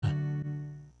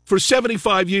For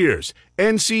 75 years,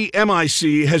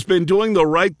 NCMIC has been doing the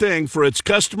right thing for its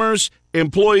customers,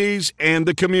 employees, and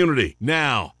the community.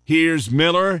 Now, here's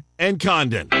Miller and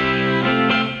Condon.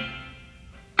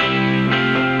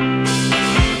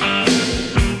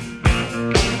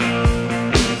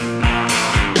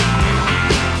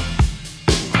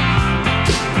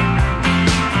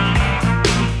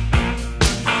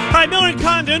 All right, Miller and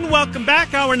Condon, welcome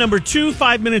back. Hour number 2,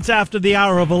 5 minutes after the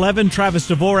hour of 11. Travis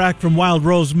Dvorak from Wild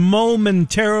Rose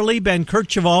momentarily. Ben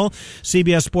Kercheval,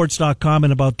 CBSSports.com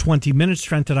in about 20 minutes.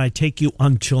 Trent and I take you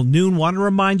until noon. Want to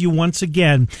remind you once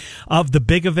again of the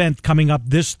big event coming up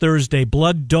this Thursday,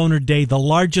 Blood Donor Day. The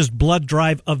largest blood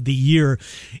drive of the year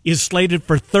is slated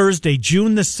for Thursday,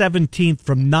 June the 17th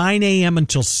from 9 a.m.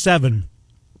 until 7.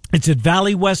 It's at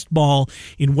Valley West Mall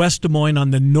in West Des Moines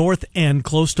on the north end,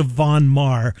 close to Von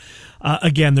Mar.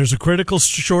 Again, there's a critical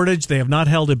shortage. They have not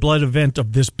held a blood event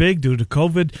of this big due to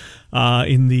COVID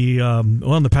in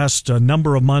the past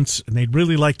number of months, and they'd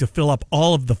really like to fill up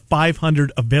all of the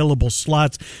 500 available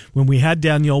slots. When we had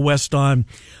Danielle West on,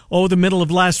 the middle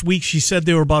of last week, she said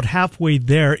they were about halfway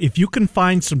there. If you can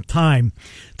find some time,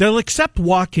 they'll accept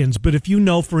walk-ins, but if you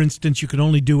know, for instance, you can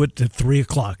only do it at 3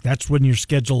 o'clock, that's when your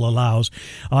schedule allows,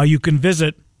 you can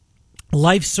visit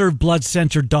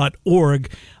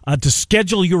lifeservebloodcenter.org to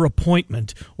schedule your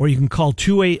appointment, or you can call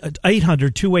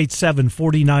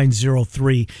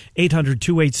 800-287-4903,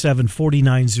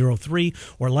 800-287-4903,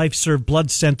 or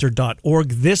lifeservebloodcenter.org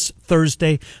this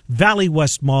Thursday, Valley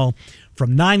West Mall,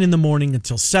 from 9 in the morning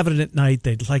until 7 at night.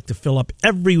 They'd like to fill up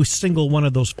every single one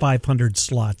of those 500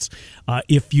 slots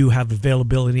if you have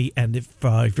availability and if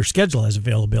your schedule has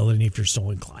availability, if you're so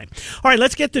inclined. All right,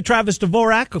 let's get to Travis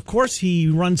Dvorak. Of course, he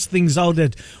runs things out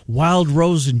at Wild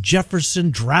Rose and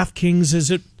Jefferson. DraftKings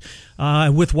is it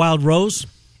with Wild Rose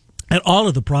at all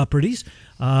of the properties.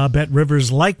 Bet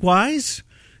Rivers likewise.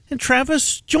 And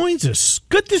Travis joins us.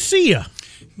 Good to see you.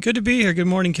 Good to be here. Good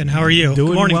morning, Ken. How are you? Doing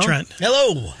Good morning, well. Trent.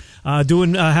 Hello.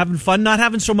 Having fun, not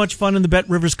having so much fun in the Bet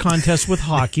Rivers contest with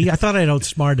hockey. I thought I'd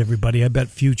outsmart everybody. I bet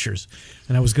futures,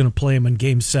 and I was going to play them in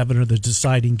Game 7 or the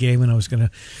deciding game, and I was going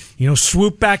to,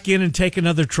 swoop back in and take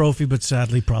another trophy, but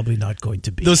sadly, probably not going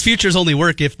to be. Those futures only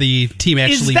work if the team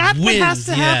actually wins. Is that what has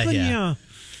to happen? Yeah.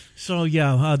 So,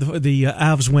 the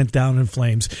Avs went down in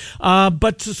flames.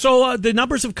 But the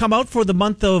numbers have come out for the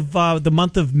month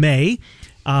of May.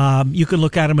 You can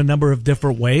look at them a number of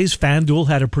different ways. FanDuel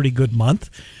had a pretty good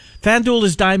month. FanDuel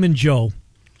is Diamond Joe,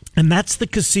 and that's the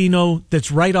casino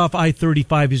that's right off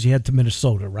I-35 as you head to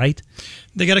Minnesota, right?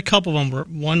 They got a couple of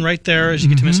them. One right there as you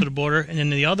get to Minnesota border, and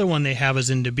then the other one they have is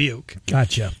in Dubuque.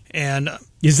 Gotcha. And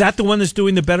is that the one that's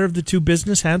doing the better of the two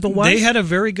business handle-wise? They had a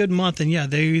very good month, and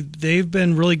they've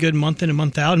been really good month in and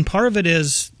month out. And part of it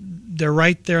is they're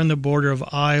right there on the border of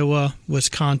Iowa,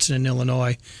 Wisconsin, and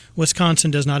Illinois. Wisconsin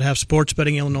does not have sports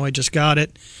betting. Illinois just got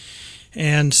it.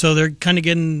 And so they're kind of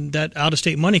getting that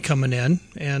out-of-state money coming in.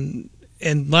 And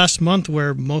last month,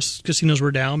 where most casinos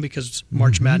were down because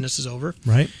March Madness is over,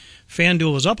 right?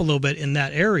 FanDuel was up a little bit in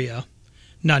that area,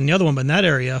 not in the other one, but in that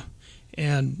area.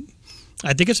 And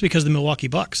I think it's because of the Milwaukee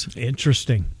Bucks.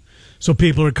 Interesting. So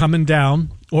people are coming down,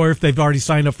 or if they've already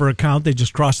signed up for an account, they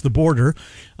just cross the border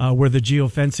where the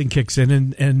geofencing kicks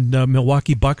in, and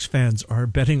Milwaukee Bucks fans are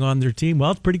betting on their team. Well,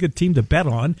 it's a pretty good team to bet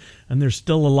on, and they're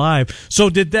still alive.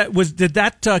 So did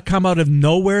that come out of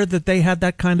nowhere that they had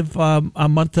that kind of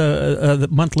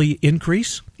monthly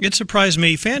increase? It surprised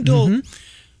me. FanDuel,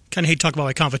 kind of hate to talk about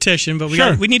my competition, but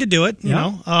we need to do it. You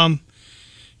know.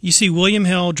 You see William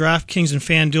Hill, DraftKings, and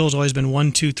FanDuel has always been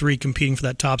 1, 2, 3 competing for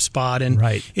that top spot. And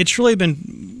it's really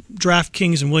been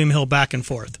DraftKings and William Hill back and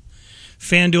forth.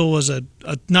 FanDuel was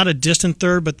not a distant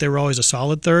third, but they were always a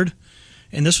solid third.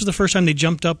 And this was the first time they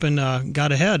jumped up and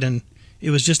got ahead. And it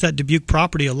was just that Dubuque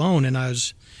property alone. And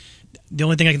the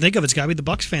only thing I can think of, it's got to be the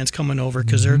Bucks fans coming over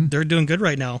because they're doing good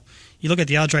right now. You look at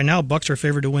the odds right now, Bucks are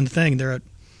favored to win the thing. They're at,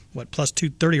 plus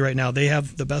 230 right now. They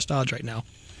have the best odds right now.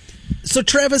 So,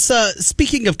 Travis,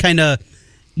 speaking of kind of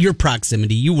your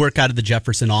proximity, you work out of the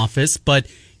Jefferson office, but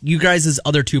you guys'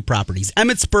 other two properties,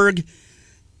 Emmitsburg,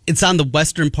 it's on the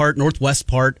western part, northwest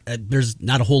part. There's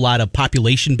not a whole lot of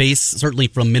population base, certainly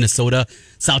from Minnesota,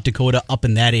 South Dakota, up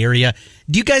in that area.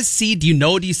 Do you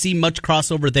see much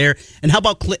crossover there? And how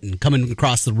about Clinton coming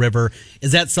across the river?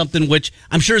 Is that something which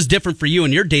I'm sure is different for you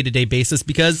on your day-to-day basis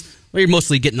because you're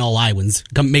mostly getting all Iowans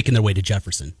making their way to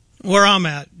Jefferson? Where I'm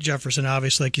at, Jefferson,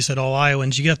 obviously, like you said, all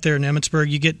Iowans. You get there in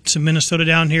Emmitsburg, you get some Minnesota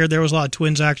down here. There was a lot of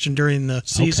Twins action during the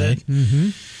season.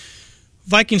 Okay.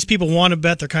 Vikings people want to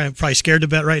bet. They're kind of probably scared to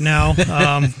bet right now.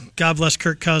 God bless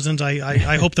Kirk Cousins.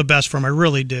 I hope the best for him. I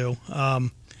really do.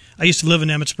 I used to live in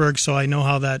Emmitsburg, so I know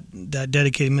how that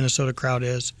dedicated Minnesota crowd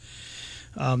is.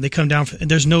 They come down, and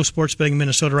there's no sports betting in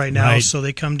Minnesota right now, so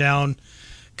they come down.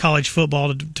 College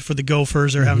football for the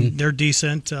Gophers, they're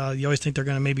decent. You always think they're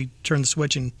going to maybe turn the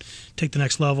switch and take the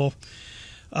next level.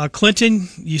 Clinton,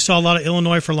 you saw a lot of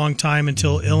Illinois for a long time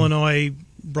until Illinois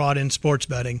brought in sports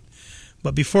betting.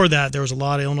 But before that, there was a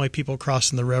lot of Illinois people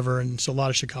crossing the river, and so a lot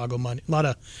of Chicago money, a lot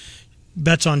of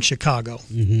bets on Chicago.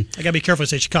 I got to be careful to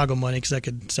say Chicago money because that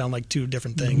could sound like two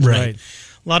different things. Right.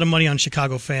 A lot of money on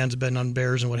Chicago fans betting on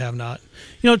Bears and what have not.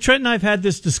 Trent and I have had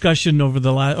this discussion over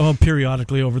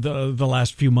periodically over the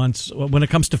last few months when it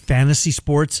comes to fantasy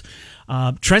sports.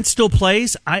 Trent still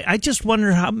plays. I just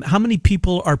wonder how many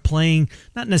people are playing.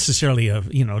 Not necessarily a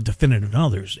definitive. No,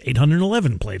 there's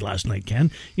 811 played last night.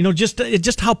 Ken,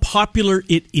 just how popular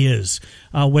it is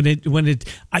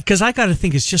because I got to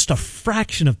think it's just a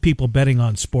fraction of people betting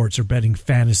on sports or betting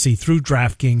fantasy through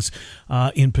DraftKings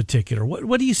in particular.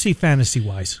 What do you see fantasy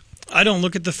wise? I don't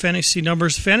look at the fantasy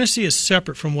numbers. Fantasy is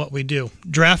separate from what we do.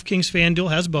 DraftKings, FanDuel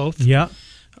has both. Yeah.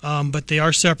 But they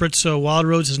are separate, so Wild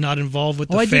Roads is not involved with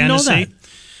the I fantasy. didn't know that.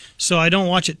 So I don't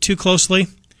watch it too closely.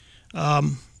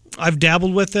 I've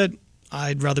dabbled with it.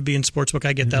 I'd rather be in sportsbook.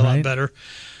 I get that a lot better.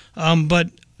 But,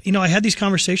 I had these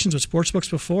conversations with sportsbooks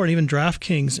before and even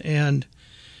DraftKings, and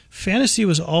fantasy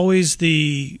was always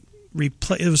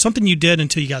it was something you did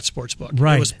until you got sportsbook.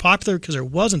 Right. It was popular because there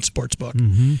wasn't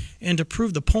sportsbook. And to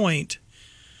prove the point,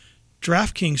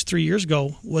 DraftKings 3 years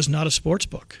ago was not a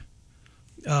sportsbook.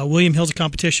 William Hill's a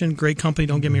competition, great company,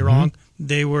 don't get me wrong.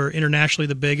 They were internationally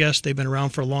the biggest. They've been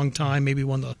around for a long time, maybe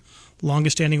one of the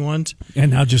longest standing ones.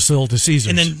 And now just sold to Caesars.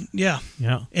 And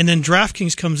then, And then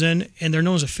DraftKings comes in, and they're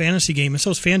known as a fantasy game, and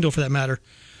so is FanDuel for that matter.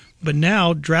 But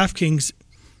now DraftKings,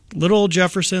 little old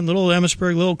Jefferson, little old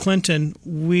Emmitsburg, little Clinton,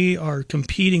 we are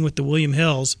competing with the William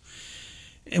Hills.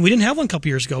 And we didn't have one a couple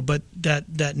years ago, but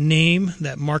that name,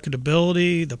 that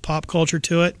marketability, the pop culture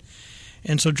to it.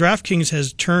 And so DraftKings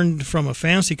has turned from a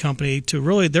fantasy company to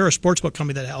really they're a sportsbook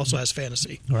company that also has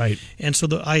fantasy. Right. And so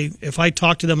if I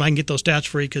talk to them, I can get those stats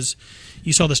free because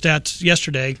you saw the stats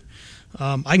yesterday.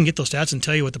 I can get those stats and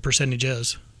tell you what the percentage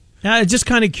is. Yeah, just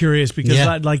kind of curious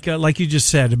because, like you just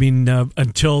said, I mean,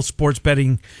 until sports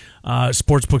betting,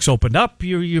 sports books opened up,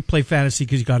 you play fantasy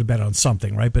because you got to bet on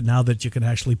something, right? But now that you can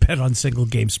actually bet on single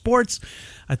game sports,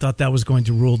 I thought that was going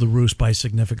to rule the roost by a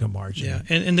significant margin. Yeah,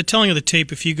 and the telling of the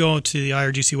tape, if you go to the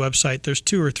IRGC website, there's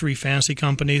 2 or 3 fantasy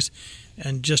companies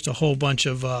and just a whole bunch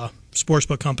of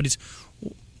sportsbook companies.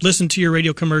 Listen to your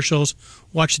radio commercials,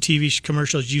 watch the TV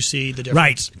commercials, you see the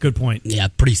difference. Right, good point. Yeah,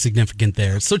 pretty significant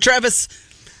there. So, Travis,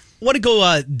 I want to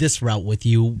go this route with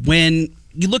you. When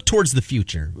you look towards the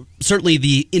future, certainly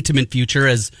the intimate future,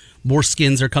 as more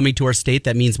skins are coming to our state,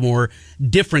 that means more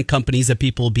different companies that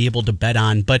people will be able to bet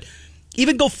on. But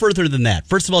even go further than that.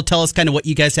 First of all, tell us kind of what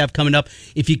you guys have coming up,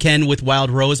 if you can, with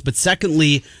Wild Rose. But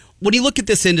secondly, when you look at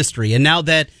this industry, and now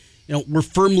that we're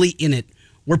firmly in it,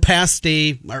 we're past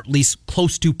or at least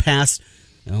close to past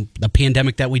the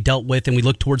pandemic that we dealt with, and we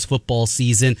look towards football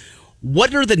season.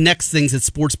 What are the next things that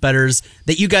sports bettors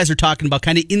that you guys are talking about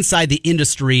kind of inside the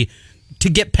industry to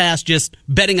get past just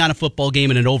betting on a football game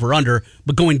and an over-under,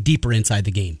 but going deeper inside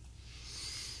the game?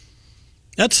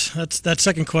 That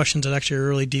second question is actually a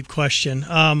really deep question.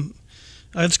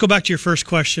 Let's go back to your first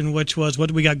question, which was what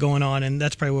do we got going on, and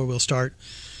that's probably where we'll start.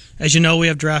 As you know, we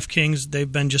have DraftKings.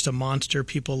 They've been just a monster.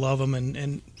 People love them,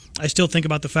 and I still think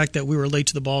about the fact that we were late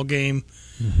to the ball game,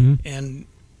 and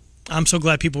I'm so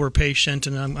glad people were patient,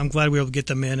 and I'm glad we were able to get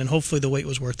them in, and hopefully the wait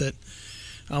was worth it.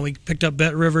 We picked up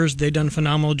Bet Rivers. They've done a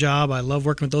phenomenal job. I love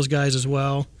working with those guys as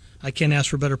well. I can't ask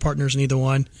for better partners than either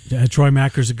one. Yeah, Troy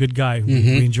Macker's a good guy.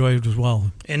 We enjoy it as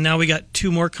well. And now we got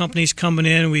 2 more companies coming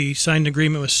in. We signed an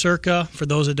agreement with Circa. For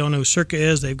those that don't know who Circa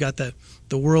is, they've got the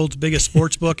world's biggest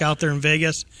sports book out there in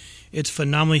Vegas. It's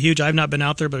phenomenally huge. I've not been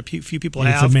out there, but a few people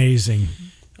have. It's amazing.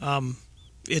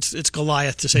 It's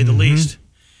Goliath, to say the least.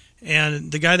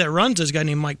 And the guy that runs is a guy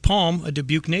named Mike Palm, a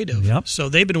Dubuque native. Yep. So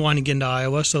they've been wanting to get into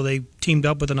Iowa, so they teamed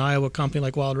up with an Iowa company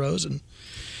like Wild Rose. And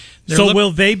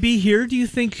will they be here, do you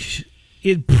think,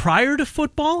 prior to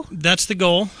football? That's the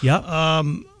goal. Yeah.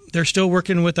 They're still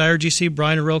working with IRGC.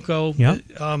 Brian Arocco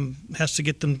has to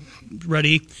get them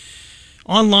ready.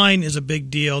 Online is a big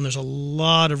deal, and there's a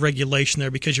lot of regulation there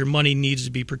because your money needs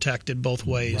to be protected both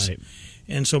ways. Right.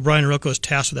 And so Brian Arocco is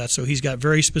tasked with that. So he's got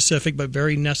very specific but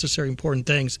very necessary, important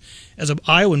things. As an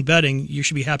Iowan betting, you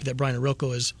should be happy that Brian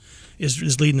Arocco is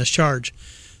leading this charge.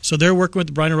 So they're working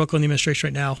with Brian Arocco and the administration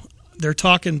right now. They're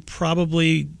talking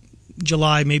probably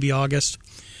July, maybe August.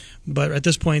 But at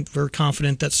this point, we're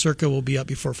confident that Circa will be up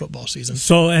before football season.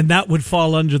 So, and that would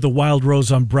fall under the Wild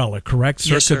Rose umbrella, correct?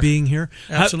 Circa Yes, sir. being here?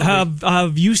 Absolutely.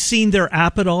 Have you seen their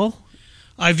app at all?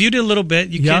 I viewed it a little bit.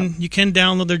 You can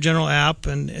download their general app,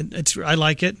 and I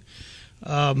like it.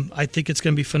 I think it's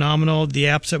going to be phenomenal. The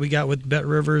apps that we got with Bet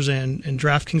Rivers and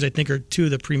DraftKings, I think, are two of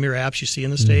the premier apps you see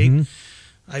in the state.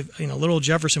 Little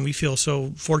Jefferson, we feel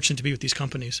so fortunate to be with these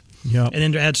companies. Yeah. And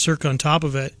then to add Circa on top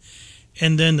of it.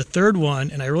 And then the third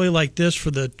one, and I really like this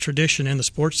for the tradition and the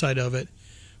sports side of it,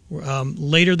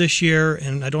 later this year,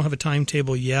 and I don't have a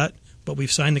timetable yet, but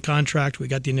we've signed the contract. We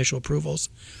got the initial approvals.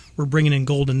 We're bringing in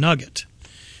Golden Nugget,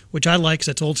 which I like because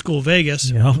it's old school Vegas.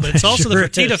 Yeah, but it's also sure the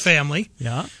Fertitta is. family,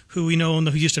 Yeah. who we know own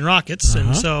the Houston Rockets.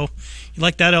 And so you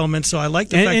like that element. So I like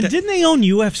the fact that... And didn't they own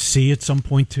UFC at some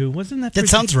point, too? Wasn't that... That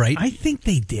sounds right. I think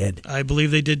they did. I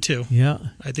believe they did, too. Yeah.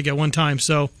 I think at one time.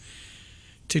 So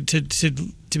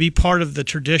to be part of the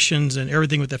traditions and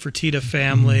everything with the Fertitta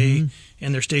family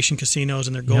and their station casinos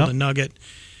and their Golden Nugget,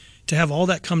 to have all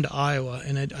that come to Iowa,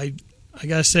 and I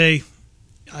got to say,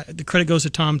 the credit goes to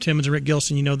Tom Timmons and Rick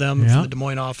Gilson. You know them from the Des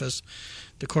Moines office,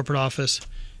 the corporate office.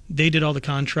 They did all the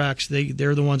contracts.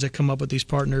 They're the ones that come up with these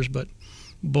partners. But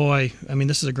boy, I mean,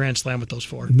 this is a grand slam with those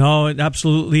four. No, it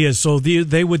absolutely is. So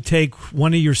they would take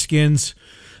one of your skins.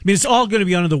 I mean, it's all going to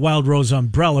be under the Wild Rose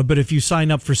umbrella, but if you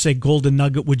sign up for, say, Golden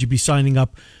Nugget, would you be signing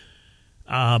up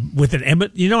with an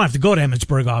Emmett? You don't have to go to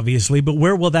Emmetsburg, obviously, but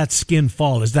where will that skin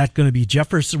fall? Is that going to be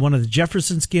Jefferson, one of the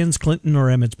Jefferson skins, Clinton, or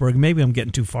Emmetsburg? Maybe I'm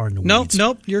getting too far in the weeds.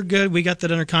 Nope, you're good. We got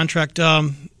that under contract.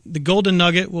 The Golden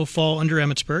Nugget will fall under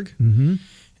Emmetsburg,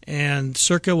 and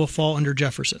Circa will fall under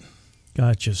Jefferson.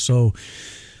 Gotcha. So,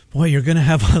 boy, you're going to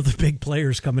have all the big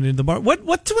players coming into the market.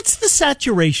 What's the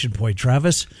saturation point,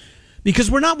 Travis?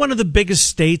 Because we're not one of the biggest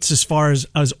states as far as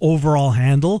overall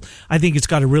handle. I think it's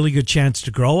got a really good chance to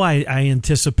grow. I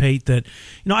anticipate that,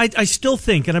 I still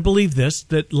think, and I believe this,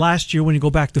 that last year when you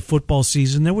go back to football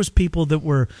season, there was people that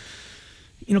were,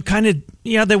 they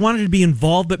wanted to be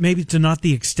involved, but maybe to not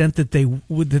the extent that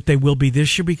they will be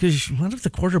this year, because what if the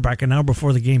quarterback an hour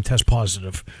before the game tests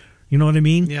positive? You know what I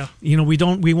mean? Yeah.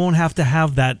 We won't have to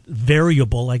have that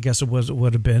variable, I guess it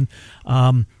would have been.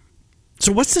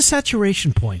 So what's the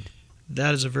saturation point?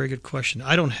 That is a very good question.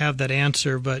 I don't have that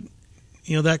answer, but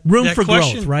that room that for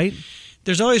question, growth, right?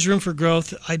 There's always room for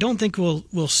growth. I don't think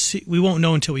we'll see. We won't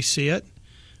know until we see it.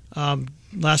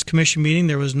 Last commission meeting,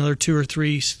 there was another 2 or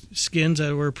 3 skins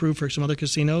that were approved for some other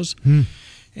casinos,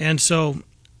 and so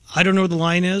I don't know where the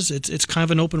line is. It's kind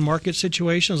of an open market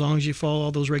situation as long as you follow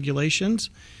all those regulations.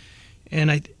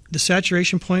 And the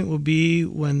saturation point will be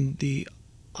when the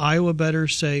Iowa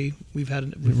bettors say we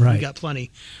got plenty.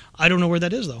 I don't know where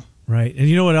that is though. Right, and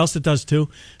you know what else it does too?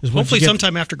 Is hopefully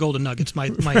sometime after Golden Nuggets, my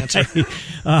answer.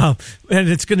 And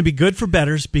it's going to be good for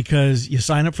bettors because you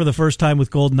sign up for the first time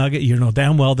with Golden Nugget, you know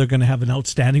damn well they're going to have an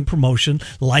outstanding promotion.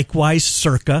 Likewise,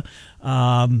 Circa.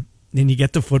 Then you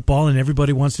get to football, and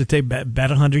everybody wants to bet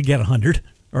 100, get 100.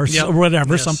 Or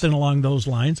whatever, something along those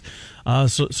lines.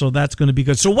 So that's going to be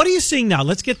good. So what are you seeing now?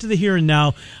 Let's get to the here and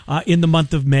now in the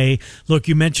month of May. Look,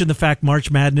 you mentioned the fact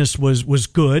March Madness was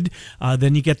good.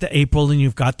 Then you get to April, and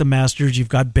you've got the Masters. You've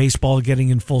got baseball getting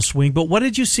in full swing. But what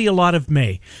did you see a lot of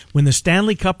May? When the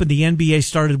Stanley Cup and the NBA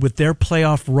started with their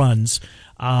playoff runs,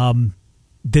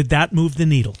 did that move the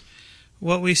needle?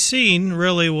 What we've seen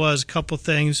really was a couple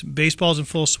things. Baseball's in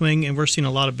full swing, and we're seeing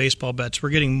a lot of baseball bets.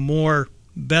 We're getting more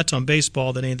bets on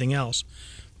baseball than anything else.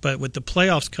 But with the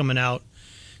playoffs coming out,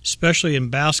 especially in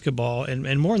basketball,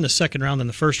 and more in the second round than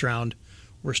the first round,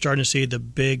 we're starting to see the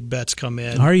big bets come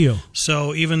in. Are you?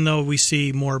 So even though we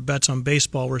see more bets on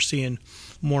baseball, we're seeing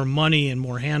more money and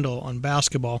more handle on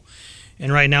basketball.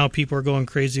 And right now people are going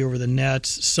crazy over the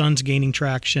Nets. Suns gaining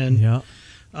traction. Yeah.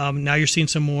 Now you're seeing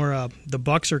some more. The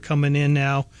Bucks are coming in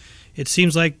now. It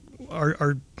seems like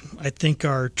I think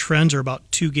our trends are about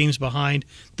 2 games behind.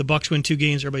 The Bucks win 2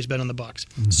 games, everybody's bet on the Bucks.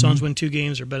 Suns win 2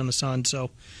 games, they're bet on the Suns. So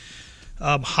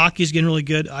hockey's getting really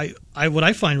good. What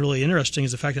I find really interesting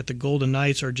is the fact that the Golden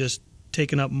Knights are just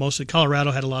taking up mostly.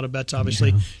 Colorado had a lot of bets,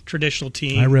 obviously. Traditional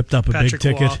team. I ripped up a Patrick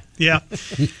big ticket. Waugh. Yeah.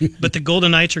 But the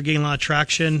Golden Knights are getting a lot of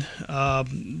traction.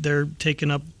 They're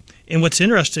taking up. And what's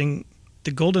interesting,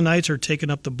 the Golden Knights are taking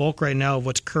up the bulk right now of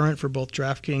what's current for both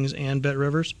DraftKings and Bet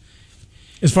Rivers.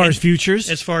 As far as futures?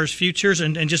 As far as futures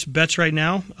and just bets right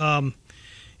now, and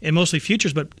mostly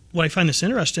futures. But what I find this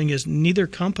interesting is neither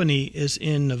company is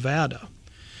in Nevada.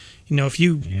 If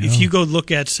you go look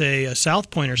at, say, a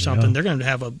South Point or something, they're going to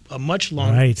have a much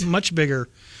longer, much bigger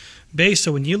base.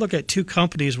 So when you look at 2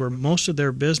 companies where most of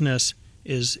their business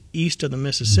is east of the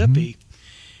Mississippi,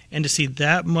 And to see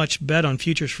that much bet on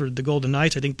futures for the Golden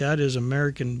Knights, I think that is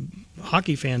American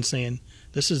hockey fans saying,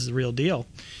 this is the real deal.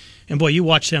 And, boy, you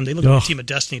watch them. They look like a team of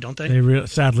destiny, don't they?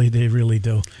 Sadly, they really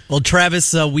do. Well,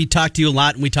 Travis, we talk to you a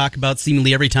lot, and we talk about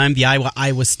seemingly every time the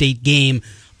Iowa State game.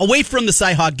 Away from the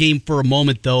Cy-Hawk game for a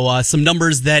moment, though, some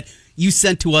numbers that you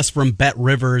sent to us from Bet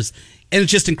Rivers, and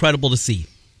it's just incredible to see.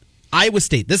 Iowa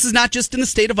State, this is not just in the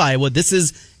state of Iowa. This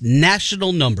is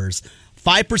national numbers.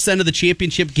 5% of the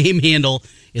championship game handle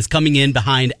is coming in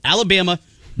behind Alabama,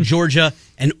 Georgia,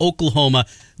 and Oklahoma.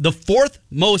 The fourth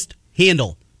most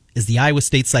handle is the Iowa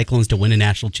State Cyclones to win a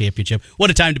national championship. What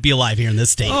a time to be alive here in this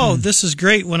state. Oh, this is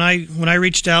great. When I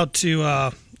reached out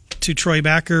to Troy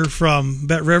Backer from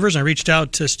Bet Rivers, I reached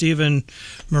out to Stephen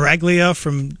Maraglia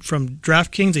from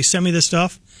DraftKings. They sent me this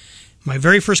stuff. My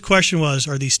very first question was,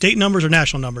 are these state numbers or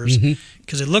national numbers?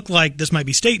 Because it looked like this might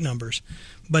be state numbers.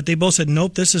 But they both said,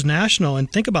 nope, this is national.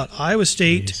 And think about Iowa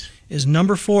State is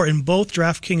number 4 in both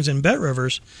DraftKings and Bet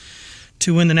Rivers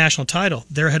to win the national title.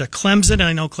 They're ahead of Clemson, and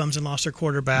I know Clemson lost their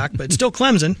quarterback, but it's still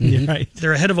Clemson. Right.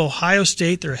 They're ahead of Ohio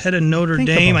State. They're ahead of Notre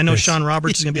Dame. I know Sean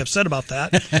Roberts is going to be upset about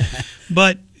that.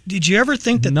 But did you ever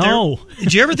think that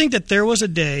did you ever think that there was a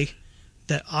day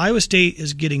that Iowa State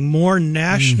is getting more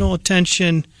national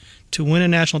attention to win a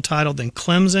national title than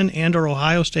Clemson and or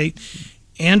Ohio State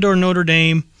and or Notre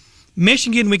Dame?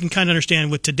 Michigan, we can kind of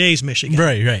understand with today's Michigan.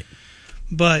 Right.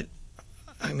 But,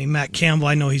 I mean, Matt Campbell,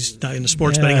 I know he's not into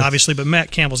sports betting, obviously, but Matt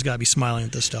Campbell's got to be smiling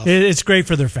at this stuff. It's great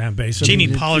for their fan base. Jamie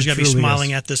Pollard's got to be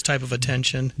smiling at this type of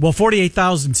attention. Well,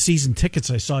 48,000 season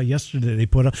tickets I saw yesterday they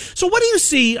put up. So what do you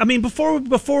see? I mean, before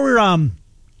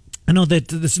I know that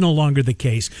this is no longer the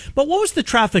case, but what was the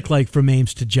traffic like from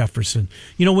Ames to Jefferson?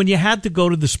 You know, when you had to go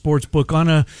to the sports book on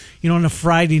a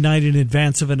Friday night in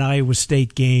advance of an Iowa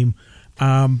State game,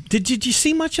 did you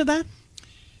see much of that?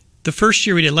 The first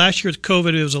year we did. Last year with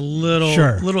COVID, it was a little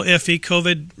iffy.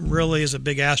 COVID really is a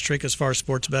big asterisk as far as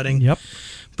sports betting. Yep.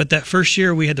 But that first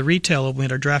year we had the retail open, we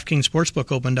had our DraftKings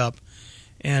Sportsbook opened up.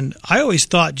 And I always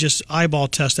thought, just eyeball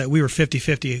test, that we were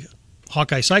 50-50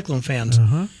 Hawkeye Cyclone fans.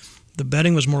 Uh-huh. The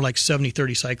betting was more like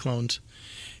 70-30 Cyclones.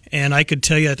 And I could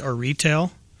tell you at our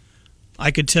retail,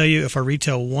 if our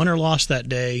retail won or lost that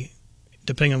day,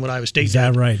 depending on what Iowa State did. Is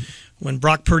that right? When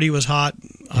Brock Purdy was hot,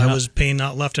 I was paying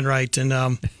out left and right. And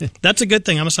that's a good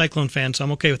thing. I'm a Cyclone fan, so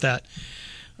I'm okay with that.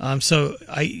 So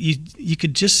you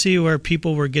could just see where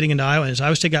people were getting into Iowa. As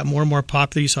Iowa State got more and more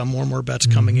popular, you saw more and more bets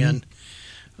coming in.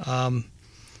 The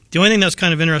only thing that's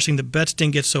kind of interesting, the bets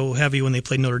didn't get so heavy when they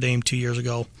played Notre Dame 2 years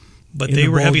ago. But they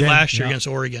were heavy last year against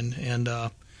Oregon. And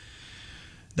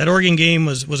that Oregon game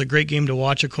was a great game to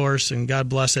watch, of course, and God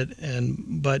bless it.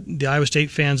 But the Iowa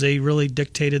State fans, they really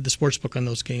dictated the sportsbook on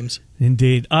those games.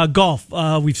 Indeed. Golf.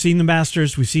 We've seen the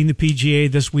Masters. We've seen the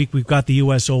PGA this week. We've got the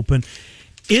U.S. Open.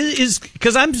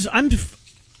 Because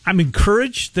I'm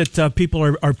encouraged that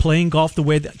people are playing golf the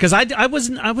way that, because I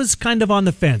was kind of on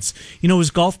the fence. You know,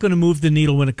 is golf going to move the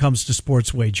needle when it comes to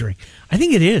sports wagering? I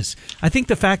think it is. I think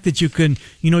the fact that you can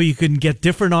get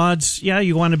different odds. Yeah,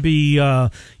 you want to be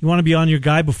on your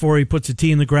guy before he puts a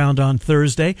tee in the ground on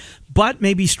Thursday, but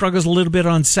maybe he struggles a little bit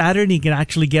on Saturday and you can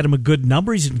actually get him a good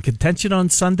number. He's in contention on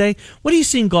Sunday. What are you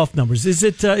seeing golf numbers? Is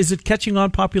it catching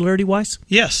on popularity wise?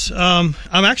 Yes. I'm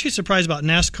actually surprised about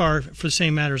NASCAR for the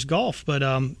same matter as golf, but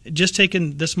just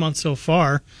taking this month so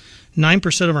far,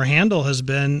 9% of our handle has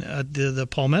been at the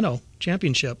Palmetto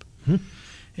Championship.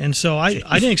 And so I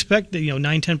didn't expect that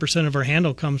 9-10% of our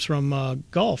handle comes from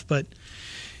golf,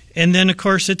 and then of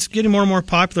course it's getting more and more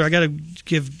popular. I got to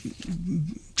give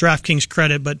DraftKings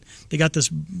credit, but they got this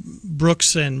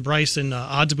Brooks and Bryson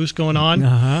odds boost going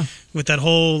on with that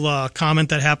whole comment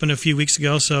that happened a few weeks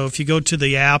ago. So if you go to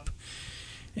the app,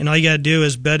 and all you got to do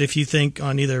is bet if you think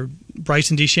on either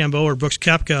Bryson DeChambeau or Brooks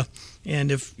Koepka,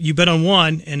 and if you bet on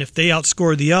one, and if they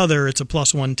outscore the other, it's a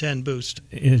plus 110 boost.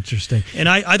 Interesting. And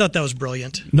I thought that was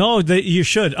brilliant. No, you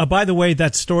should. By the way,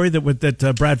 that story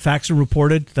that Brad Faxon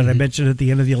reported that I mentioned at the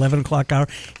end of the 11 o'clock hour,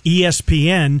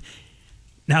 ESPN.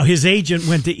 Now, his agent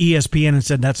went to ESPN and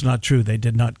said, that's not true. They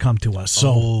did not come to us.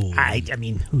 So, I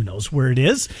mean, who knows where it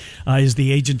is? Is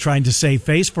the agent trying to save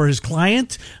face for his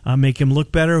client, make him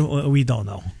look better? We don't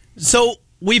know. So,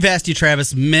 we've asked you,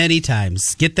 Travis, many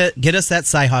times, get us that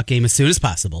Cy-Hawk game as soon as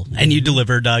possible, and you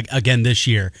delivered again this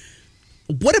year.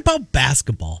 What about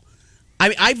basketball? I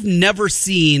mean, I've never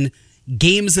seen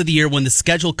games of the year when the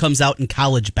schedule comes out in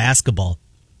college basketball.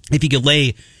 If you could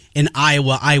lay an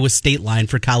Iowa State line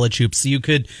for college hoops, so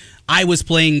Iowa's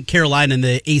playing Carolina in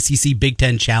the ACC Big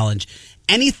Ten Challenge.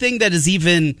 Anything that is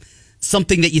even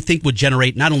something that you think would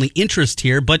generate not only interest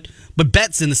here, but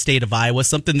bets in the state of Iowa,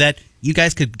 something that you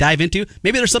guys could dive into.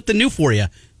 Maybe there's something new for you.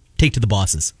 Take to the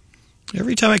bosses.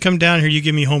 Every time I come down here, you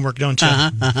give me homework, don't you?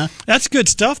 That's good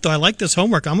stuff, though. I like this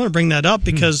homework. I'm going to bring that up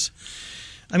because,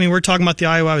 we're talking about the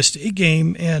Iowa State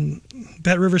game, and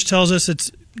Bet Rivers tells us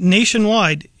it's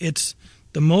nationwide. It's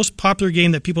the most popular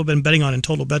game that people have been betting on in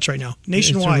total bets right now.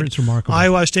 Nationwide. It's remarkable.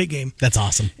 Iowa State game. That's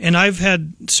awesome. And I've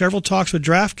had several talks with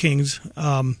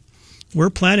DraftKings. We're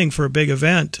planning for a big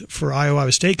event for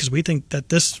Iowa State because we think that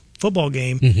this football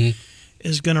game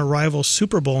is going to rival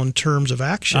Super Bowl in terms of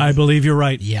action. I believe you're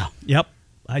right. Yeah. Yep.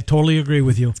 I totally agree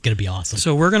with you. It's going to be awesome.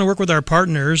 So we're going to work with our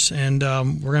partners, and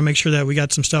we're going to make sure that we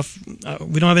got some stuff.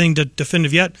 We don't have anything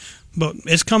definitive yet, but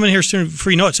it's coming here soon.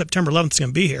 Before you know it, September 11th is going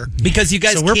to be here. Because you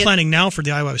guys So we're planning now for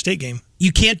the Iowa State game.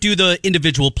 You can't do the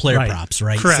individual player props,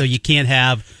 right? Correct. So you can't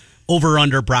have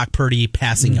over-under Brock Purdy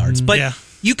passing yards. But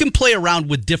you can play around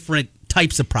with different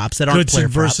types of props that aren't Goodson player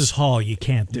versus props. Hall, you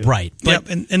can't do. Right. But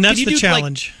and that's the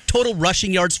challenge. Total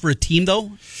rushing yards for a team,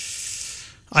 though?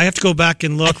 I have to go back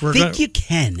and look. I think you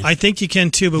can. I think you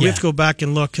can too, but we have to go back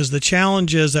and look because the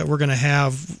challenges that we're going to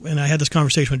have, and I had this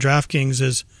conversation with DraftKings,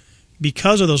 is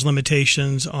because of those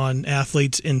limitations on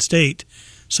athletes in state.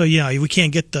 So, we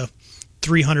can't get the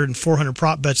 300 and 400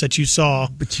 prop bets that you saw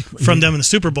from them in the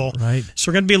Super Bowl. Right. So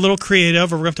we're going to be a little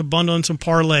creative, or we're going to have to bundle in some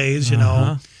parlays, you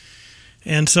know.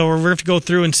 And so we're going to have to go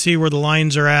through and see where the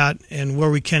lines are at and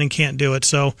where we can and can't do it.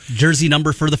 So jersey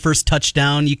number for the first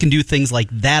touchdown. You can do things like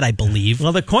that, I believe.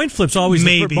 Well, the coin flip's always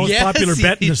the most popular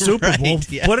bet in the Super Bowl.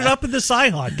 Yeah. Put it up in the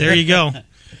Cyhawk. There you go.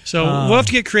 So we'll have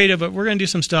to get creative, but we're going to do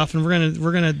some stuff, and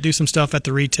we're going to do some stuff at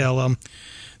the retail.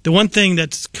 The one thing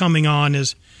that's coming on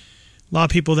is a lot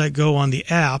of people that go on the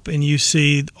app, and you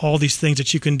see all these things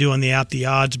that you can do on the app, the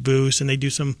odds boost, and they do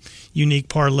some unique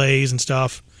parlays and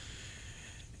stuff.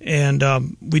 And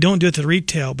we don't do it to the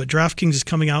retail, but DraftKings is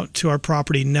coming out to our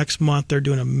property next month. They're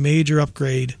doing a major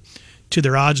upgrade to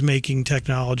their odds-making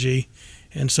technology.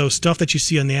 And so stuff that you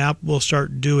see on the app, we'll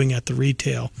start doing at the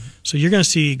retail. So you're going to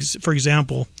see, for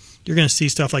example, you're going to see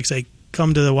stuff like, say,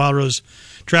 come to the Wild Rose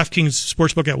DraftKings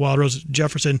Sportsbook at Wild Rose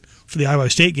Jefferson for the Iowa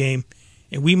State game,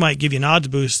 and we might give you an odds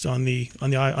boost on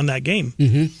that game,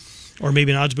 or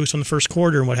maybe an odds boost on the first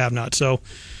quarter and what have not. So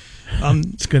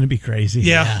it's going to be crazy.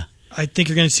 Yeah. I think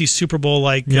you're going to see Super Bowl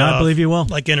I believe you will.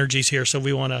 Like energies here. So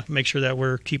we want to make sure that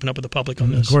we're keeping up with the public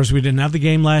on this. Of course, we didn't have the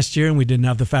game last year, and we didn't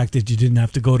have the fact that you didn't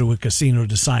have to go to a casino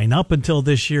to sign up until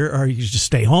this year, or you could just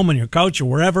stay home on your couch or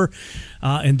wherever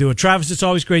and do it. Travis, it's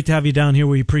always great to have you down here.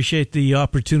 We appreciate the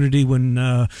opportunity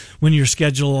when your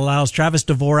schedule allows. Travis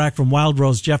Dvorak from Wild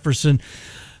Rose Jefferson.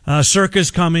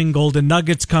 Circa's coming, Golden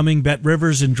Nuggets coming, Bet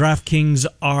Rivers and DraftKings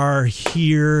are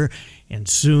here. And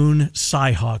soon,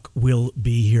 Cyhawk will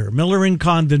be here. Miller and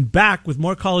Condon back with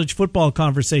more college football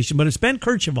conversation. But it's Ben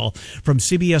Kercheval from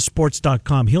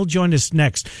CBSSports.com. He'll join us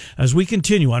next as we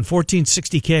continue on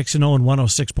 1460 KXNO and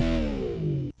 106.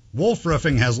 Wolf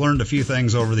Roofing has learned a few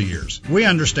things over the years. We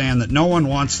understand that no one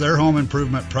wants their home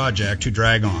improvement project to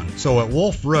drag on. So at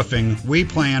Wolf Roofing, we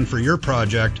plan for your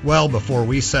project well before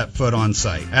we set foot on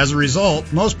site. As a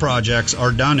result, most projects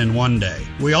are done in one day.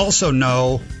 We also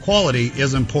know quality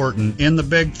is important in the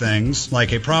big things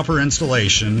like a proper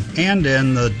installation and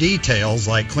in the details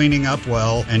like cleaning up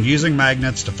well and using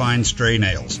magnets to find stray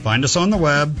nails. Find us on the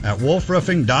web at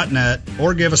wolfroofing.net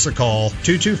or give us a call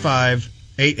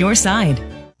 225-8. Your side.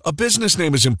 A business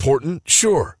name is important,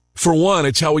 sure. For one,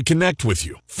 it's how we connect with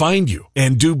you, find you,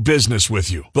 and do business with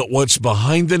you. But what's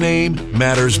behind the name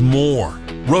matters more.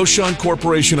 Roshan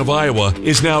Corporation of Iowa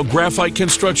is now Graphite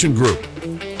Construction Group.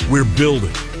 We're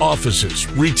building offices,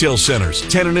 retail centers,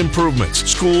 tenant improvements,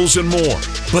 schools, and more.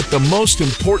 But the most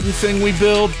important thing we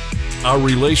build, our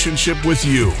relationship with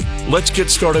you. Let's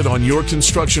get started on your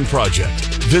construction project.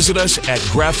 Visit us at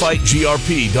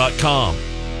graphitegrp.com.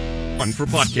 For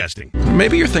podcasting.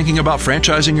 Maybe you're thinking about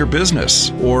franchising your business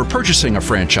or purchasing a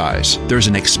franchise. There's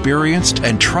an experienced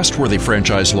and trustworthy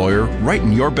franchise lawyer right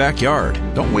in your backyard.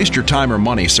 Don't waste your time or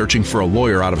money searching for a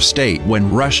lawyer out of state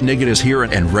when Rush Niggett is here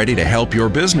and ready to help your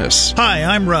business. Hi,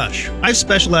 I'm Rush. I've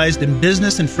specialized in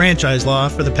business and franchise law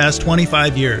for the past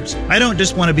 25 years. I don't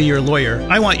just want to be your lawyer.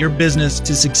 I want your business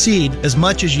to succeed as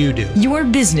much as you do. Your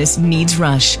business needs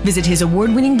Rush. Visit his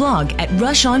award-winning blog at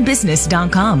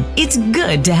rushonbusiness.com. It's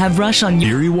good to have Rush on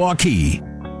Erie Waukee.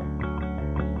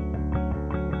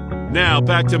 Now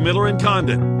back to Miller and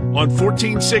Condon on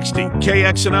 1460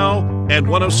 KXNO and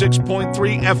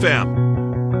 106.3 FM.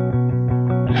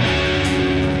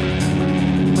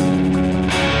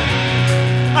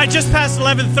 All right, just past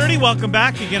 11:30. Welcome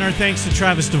back. Again, our thanks to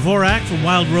Travis Dvorak from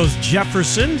Wild Rose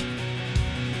Jefferson.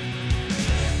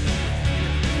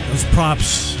 Those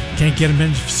props, can't get them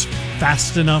in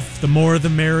fast enough. The more, the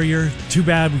merrier. Too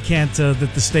bad we can't. That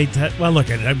the state. Well, look,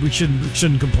 we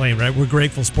shouldn't complain, right? We're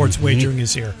grateful sports wagering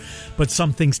is here, but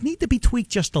some things need to be tweaked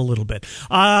just a little bit.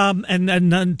 And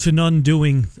none to none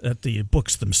doing at the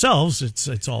books themselves.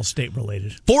 It's all state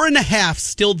related. 4.5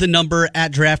 still the number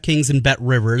at DraftKings and Bet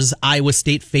Rivers. Iowa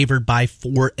State favored by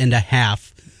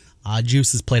 4.5.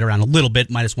 Juice has played around a little bit,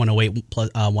 minus 108,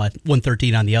 plus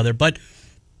 113 on the other, but.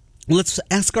 Let's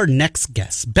ask our next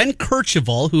guest, Ben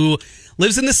Kercheval, who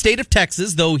lives in the state of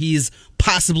Texas, though he's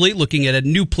possibly looking at a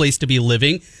new place to be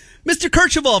living. Mr.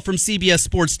 Kercheval from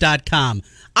CBSSports.com.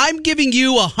 I'm giving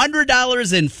you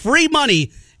 $100 in free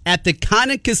money at the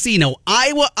Conant Casino.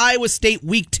 Iowa State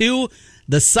Week 2.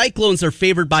 The Cyclones are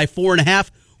favored by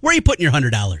 4.5. Where are you putting your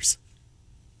 $100?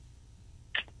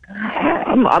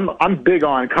 I'm big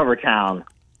on Cover Town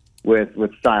with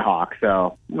Cyhawk,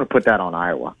 so I'm going to put that on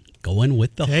Iowa. Going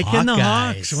with the Taking the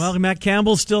Hawks. Well, Matt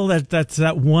Campbell still that's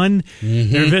that one.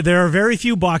 There are very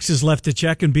few boxes left to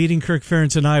check, and beating Kirk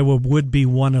Ferentz in Iowa would be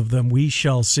one of them. We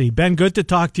shall see. Ben, good to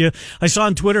talk to you. I saw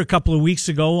on Twitter a week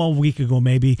ago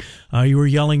maybe, you were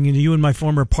yelling, and you and my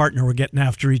former partner were getting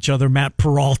after each other, Matt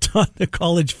Peralta, on the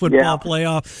college football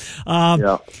playoff.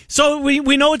 So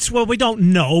we know it's, well, we don't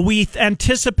know. We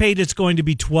anticipate it's going to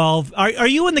be 12. Are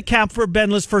you in the camp for, Ben,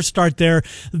 let's first start there,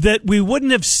 that we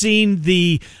wouldn't have seen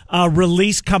the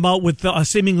release come out with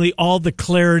seemingly all the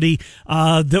clarity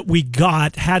that we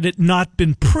got had it not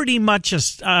been pretty much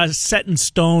set in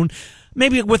stone,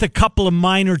 maybe with a couple of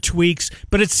minor tweaks,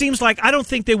 but it seems like I don't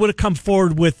think they would have come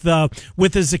forward with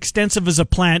as extensive as a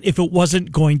plan if it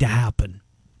wasn't going to happen.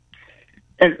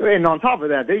 And on top of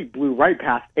that, they blew right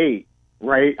past 8,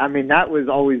 right? I mean, that was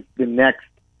always the next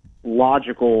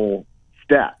logical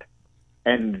step.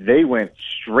 And they went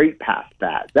straight past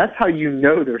that. That's how you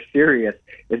know they're serious,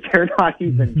 is they're not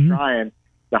even trying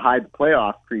to hide the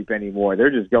playoff creep anymore. They're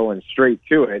just going straight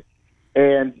to it.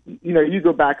 And, you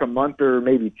go back a month or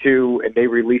maybe 2, and they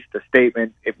released a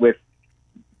statement with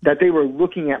that they were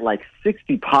looking at like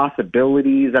 60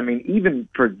 possibilities. I mean, even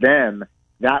for them,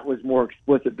 that was more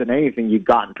explicit than anything you'd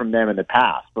gotten from them in the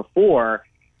past. Before,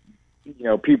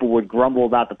 people would grumble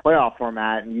about the playoff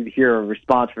format, and you'd hear a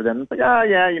response for them. It's like,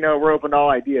 we're open to all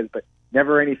ideas, but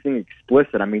never anything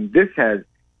explicit. I mean, this has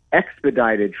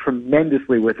expedited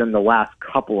tremendously within the last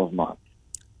couple of months.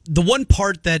 The one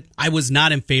part that I was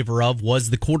not in favor of was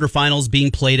the quarterfinals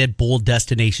being played at bowl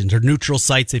destinations, or neutral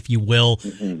sites, if you will.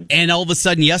 And all of a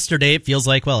sudden yesterday, it feels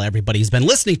like, well, everybody's been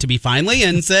listening to me finally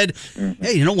and said,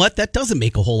 hey, you know what? That doesn't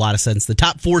make a whole lot of sense. The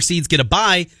top 4 seeds get a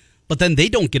bye, but then they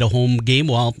don't get a home game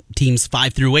while teams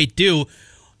 5 through 8 do.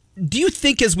 Do you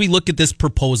think, as we look at this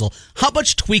proposal, how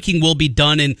much tweaking will be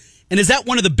done? And is that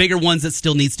one of the bigger ones that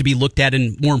still needs to be looked at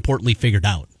and, more importantly, figured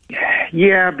out?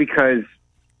 Yeah, because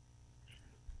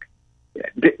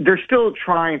they're still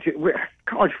trying to.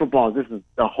 College football, this is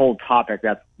a whole topic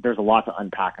that there's a lot to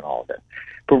unpack in all of it.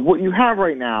 But what you have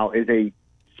right now is a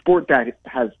sport that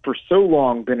has for so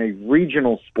long been a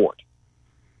regional sport.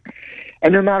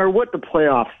 And no matter what the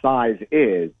playoff size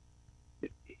is,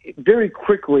 very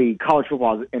quickly college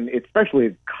football, and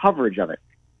especially coverage of it,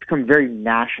 become very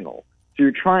national. So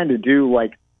you're trying to do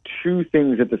like 2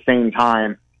 things at the same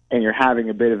time, and you're having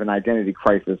a bit of an identity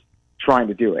crisis trying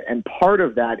to do it. And part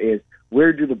of that is,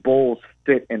 where do the bowls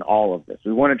fit in all of this?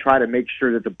 We want to try to make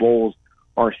sure that the bowls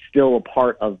are still a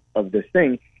part of this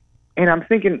thing. And I'm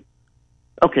thinking,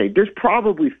 okay, there's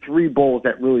probably 3 bowls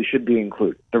that really should be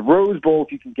included. The Rose Bowl,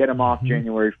 if you can get them off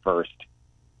January 1st.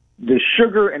 The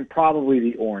Sugar, and probably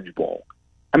the Orange Bowl.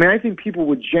 I mean, I think people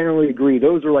would generally agree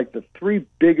those are like the 3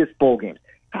 biggest bowl games.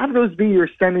 Have those be your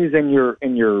semis and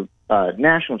your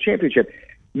national championship.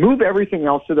 Move everything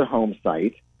else to the home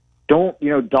site. Don't,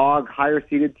 dog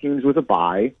higher-seeded teams with a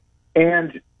bye.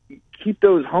 And keep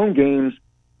those home games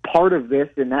part of this,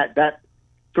 and that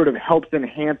sort of helps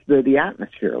enhance the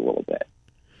atmosphere a little bit.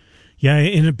 Yeah,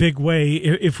 in a big way,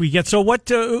 if we get... So what,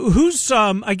 who's,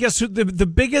 I guess, the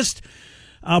biggest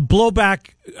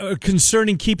blowback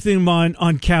concerning keeping them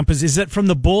on campus? Is it from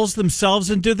the Bulls themselves?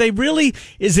 And do they really...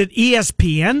 Is it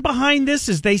ESPN behind this?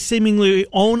 As they seemingly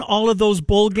own all of those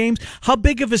bowl games? How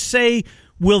big of a say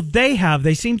will they have?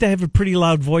 They seem to have a pretty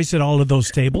loud voice at all of those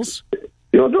tables.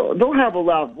 They'll have a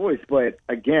loud voice, but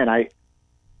again, I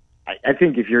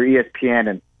think if you're ESPN,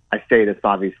 and I say this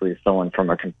obviously as someone from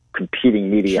a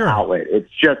competing media outlet, it's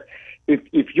just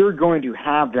if you're going to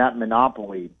have that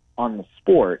monopoly on the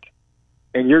sport,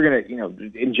 and you're going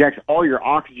to inject all your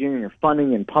oxygen and your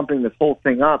funding and pumping this whole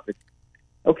thing up, it's,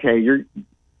 okay, you're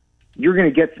going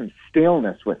to get some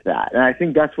staleness with that, and I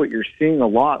think that's what you're seeing a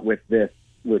lot with this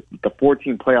with the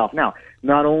 14 playoff now,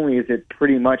 not only is it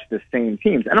pretty much the same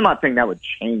teams, and I'm not saying that would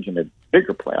change in a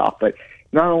bigger playoff, but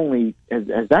not only has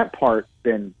that part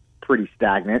been pretty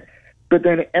stagnant, but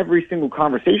then every single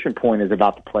conversation point is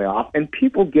about the playoff, and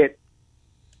people get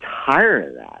tired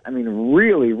of that. I mean,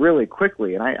 really, really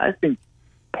quickly. And I think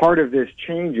part of this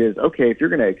change is, okay, if you're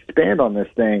going to expand on this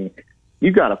thing,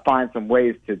 you got to find some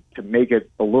ways to make it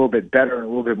a little bit better and a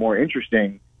little bit more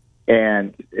interesting,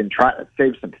 and try to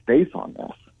save some space on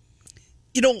this.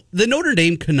 You know, the Notre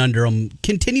Dame conundrum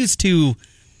continues to,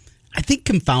 I think,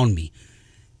 confound me.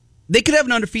 They could have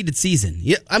an undefeated season.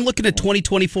 Yeah, I'm looking at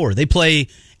 2024. They play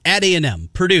at A&M,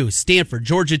 Purdue, Stanford,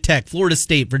 Georgia Tech, Florida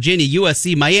State, Virginia,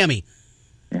 USC, Miami.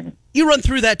 You run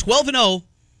through that 12-0,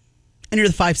 and you're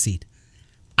the 5 seed.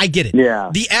 I get it. Yeah.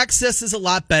 The access is a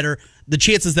lot better. The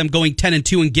chances of them going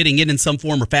 10-2 and getting in some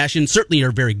form or fashion certainly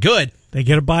are very good. They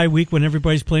get a bye week when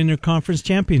everybody's playing their conference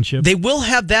championship. They will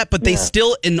have that, but they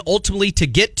still, and ultimately to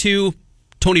get to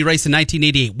Tony Rice in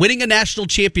 1988, winning a national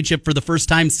championship for the first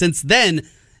time since then,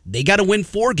 they got to win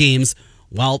 4 games,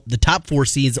 while the top 4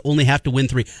 seeds only have to win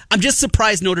 3. I'm just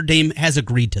surprised Notre Dame has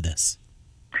agreed to this.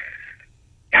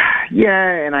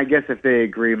 Yeah, and I guess if they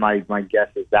agree, my guess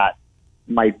is that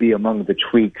might be among the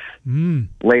tweaks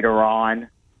later on.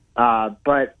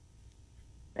 But,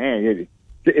 man,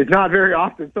 it's not very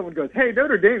often someone goes, hey,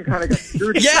 Notre Dame kind of got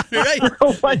screwed. Yeah,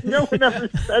 right. Like, no one ever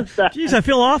says that. Jeez, I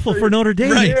feel awful for Notre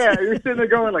Dame. Right. Yeah, you're sitting there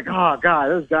going like, oh, God,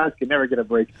 those guys can never get a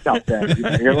break in South Bend.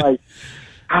 You're like,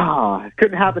 it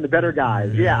couldn't happen to better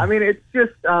guys. Yeah, I mean, it's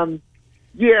just,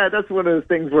 that's one of those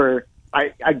things where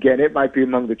I get it, might be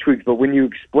among the tweaks, but when you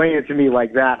explain it to me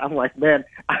like that, I'm like, man,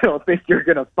 I don't think you're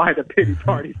going to find a pity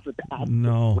party for that.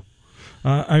 No.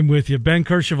 I'm with you. Ben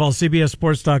Kercheval,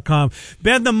 CBSSports.com.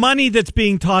 Ben, the money that's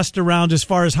being tossed around as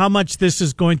far as how much this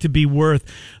is going to be worth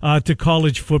to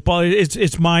college football,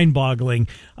 it's mind-boggling.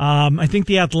 I think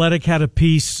The Athletic had a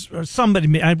piece, or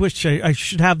somebody, I wish I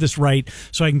should have this right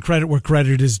so I can credit where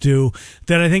credit is due,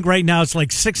 that I think right now it's like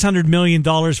 $600 million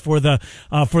for the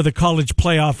college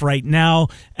playoff right now,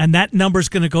 and that number's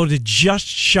going to go to just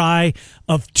shy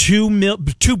of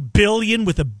 $2 billion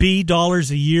with a B dollars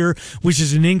a year, which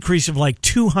is an increase of like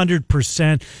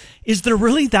 200%. Is there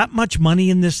really that much money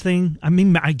in this thing? I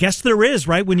mean, I guess there is,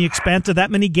 right? When you expand to that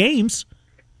many games.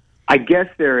 I guess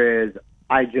there is.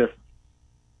 I just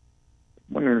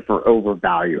wondering if we're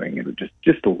overvaluing it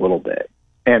just a little bit.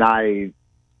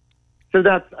 So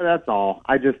that's all.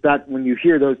 That when you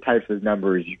hear those types of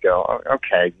numbers, you go, oh,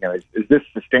 okay, is this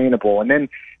sustainable? And then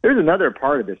there's another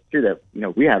part of this too that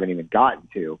we haven't even gotten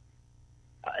to.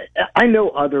 I know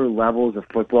other levels of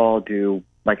football do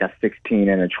like a 16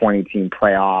 and a 20 team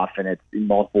playoff, and it's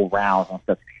multiple rounds and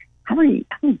stuff. How many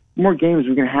more games are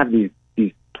we going to have these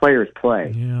players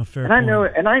play? Yeah, fair. And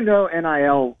I know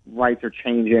NIL rights are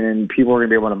changing, and people are going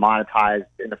to be able to monetize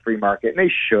in the free market, and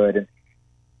they should.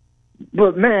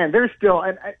 But man, there's still,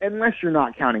 unless you're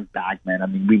not counting Bagman, I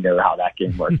mean, we know how that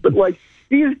game works. But like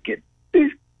these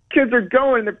kids are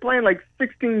going, they're playing like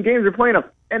 16 games, they're playing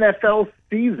an NFL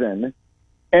season,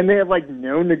 and they have like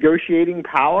no negotiating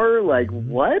power. Like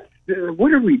what?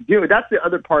 What are we doing? That's the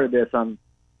other part of this. I'm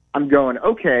going,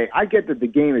 okay, I get that the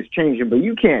game is changing, but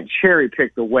you can't cherry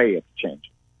pick the way it's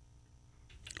changing.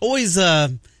 Always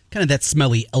kind of that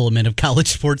smelly element of college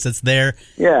sports that's there.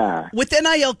 Yeah. With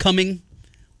NIL coming,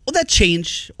 will that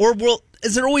change? Or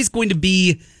is there always going to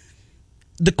be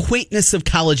the quaintness of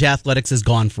college athletics is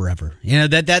gone forever?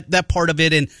 That part of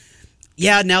it. And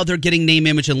yeah, now they're getting name,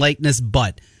 image, and likeness,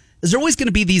 but is there always going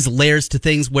to be these layers to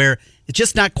things where it's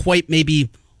just not quite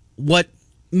maybe what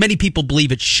many people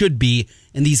believe it should be,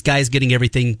 and these guys getting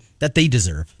everything that they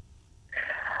deserve?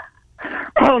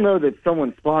 I don't know that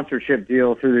someone's sponsorship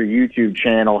deal through their YouTube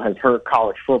channel has hurt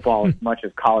college football as much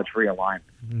as college realignment.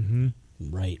 Mm-hmm.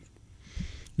 Right.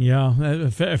 Yeah,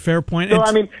 a fair point. So,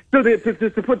 I mean,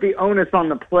 to put the onus on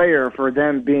the player for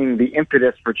them being the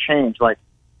impetus for change, like,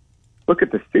 look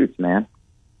at the suits, man.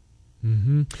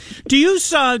 Mm-hmm. Do you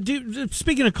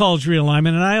speaking of college realignment,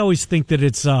 and I always think that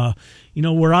it's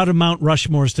we're out of Mount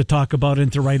Rushmores to talk about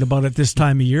and to write about at this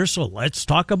time of year, so let's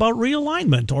talk about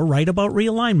realignment or write about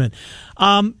realignment.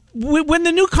 When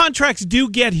the new contracts do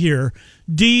get here,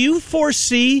 do you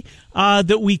foresee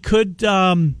that we could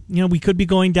be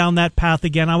going down that path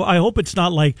again? I hope it's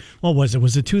not like, what was it?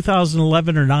 Was it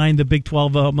 2011 or 9? The Big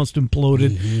 12 almost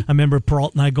imploded. Mm-hmm. I remember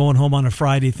Peralt and I going home on a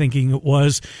Friday thinking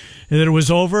that it was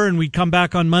over, and we'd come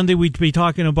back on Monday. We'd be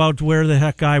talking about where the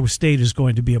heck Iowa State is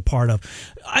going to be a part of.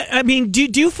 I mean, do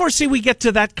you foresee we get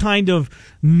to that kind of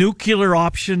nuclear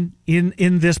option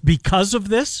in this because of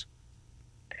this?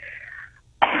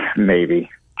 Maybe.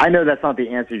 I know that's not the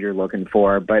answer you're looking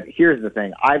for, but here's the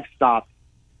thing. I've stopped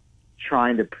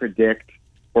trying to predict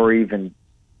or even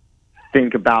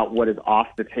think about what is off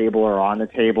the table or on the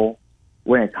table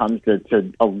when it comes to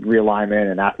a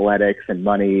realignment and athletics and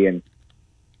money. And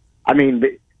I mean,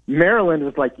 Maryland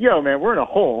was like, yo, man, we're in a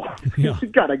hole. Yeah. we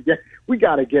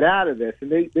gotta get out of this.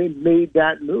 And they made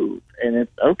that move. And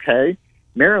it's okay.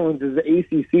 Maryland's as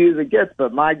ACC as it gets,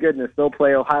 but my goodness, they'll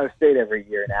play Ohio State every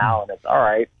year now, and it's all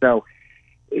right. So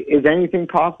is anything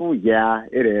possible? Yeah,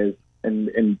 it is.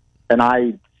 And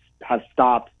I have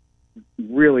stopped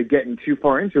really getting too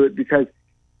far into it because,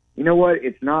 you know what?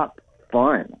 It's not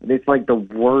fun. It's like the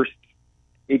worst,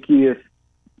 ickiest,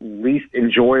 least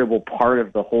enjoyable part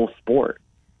of the whole sport.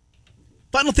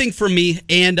 Final thing for me,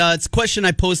 and it's a question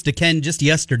I posed to Ken just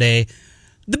yesterday.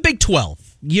 The Big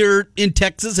 12. You're in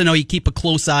Texas. I know you keep a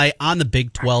close eye on the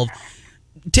Big 12.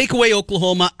 Take away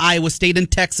Oklahoma, Iowa State, and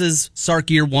Texas, Sark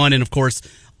year one, and, of course,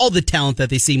 all the talent that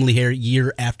they seemingly hear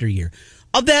year after year.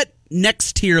 Of that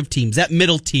next tier of teams, that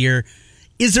middle tier,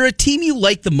 is there a team you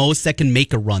like the most that can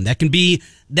make a run, that can be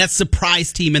that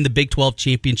surprise team in the Big 12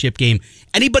 championship game?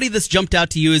 Anybody that's jumped out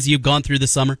to you as you've gone through the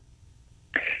summer?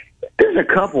 There's a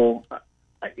couple.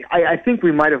 I think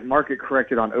we might have market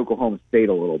corrected on Oklahoma State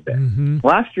a little bit. Mm-hmm.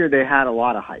 Last year they had a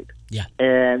lot of hype. Yeah.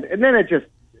 And then it just,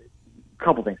 a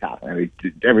couple things happened. I mean,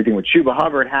 everything with Chuba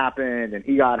Hubbard happened, and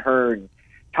he got hurt, and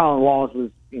Colin Wallace was,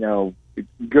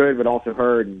 good, but also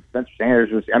hurt, and Spencer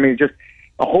Sanders was, just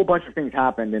a whole bunch of things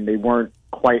happened, and they weren't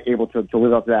quite able to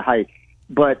live up to that hype.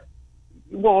 But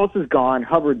Wallace is gone.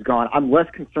 Hubbard's gone. I'm less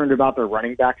concerned about their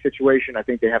running back situation. I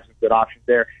think they have some good options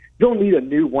there. They'll need a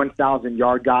new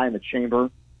 1,000-yard guy in the chamber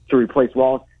to replace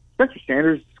Wallace. Spencer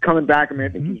Sanders is coming back. I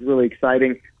think he's really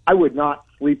exciting. I would not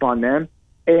sleep on them.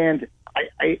 And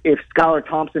if Skylar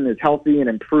Thompson is healthy and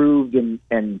improved and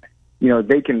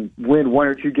they can win one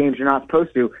or two games you're not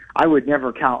supposed to, I would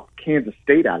never count Kansas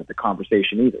State out of the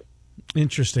conversation either.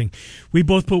 Interesting. We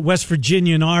both put West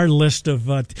Virginia in our list of.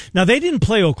 Now they didn't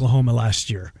play Oklahoma last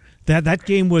year. That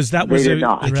game was a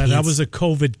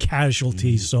COVID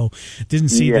casualty, so didn't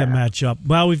see them match up.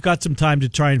 Well, we've got some time to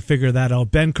try and figure that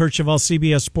out. Ben Kercheval,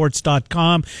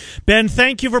 CBSSports.com. Ben,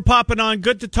 thank you for popping on.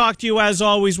 Good to talk to you as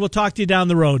always. We'll talk to you down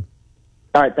the road.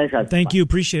 All right, thanks, guys. Thank you.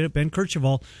 Appreciate it. Ben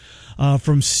Kercheval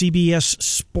from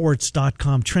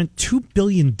CBSSports.com. Trent, $2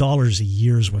 billion a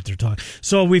year is what they're talking.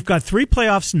 So we've got 3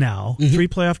 playoffs now, 3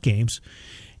 playoff games,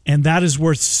 and that is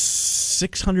worth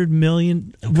 $600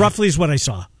 million, roughly is what I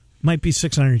saw. Might be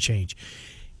 600 and change.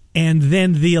 And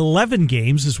then the 11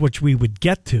 games is what we would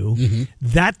get to. Mm-hmm.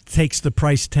 That takes the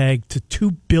price tag to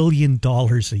 $2 billion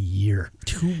a year.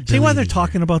 See why they're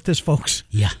talking about this, folks?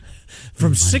 Yeah.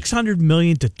 From $600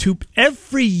 million to $2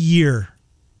 every year.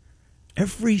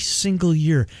 Every single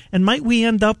year. And might we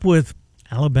end up with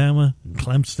Alabama, and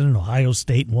Clemson, and Ohio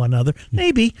State, and one other?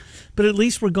 Maybe. But at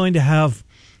least we're going to have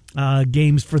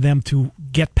games for them to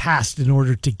get past in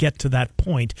order to get to that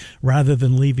point, rather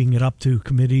than leaving it up to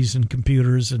committees and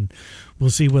computers. And we'll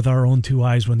see with our own 2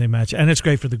 eyes when they match. And it's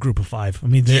great for the group of 5. I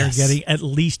mean, they're getting at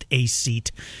least a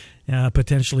seat,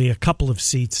 potentially a couple of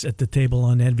seats at the table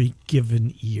on every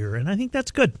given year. And I think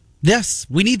that's good. Yes,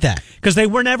 we need that. Because they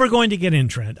were never going to get in,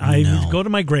 Trent. I go to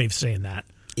my grave saying that.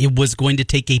 It was going to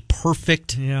take a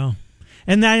perfect... Yeah.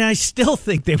 And then I still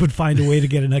think they would find a way to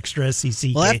get an extra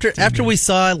SEC. Well, after we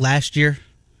saw it last year,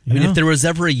 if there was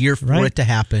ever a year for it to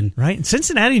happen. Right. And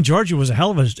Cincinnati and Georgia was a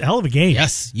hell of a game.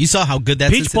 Yes. You saw how good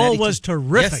that Peach Cincinnati Bowl was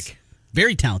terrific. Yes.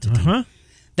 Very talented team.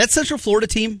 That Central Florida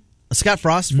team, Scott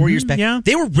Frost, 4 years back,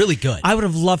 they were really good. I would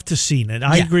have loved to have seen it.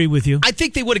 I agree with you. I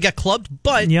think they would have got clubbed,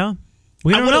 but we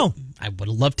don't know. I would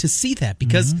have loved to see that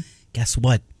because guess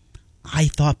what? I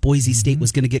thought Boise State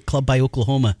was going to get clubbed by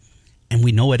Oklahoma. And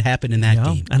we know what happened in that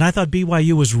game. And I thought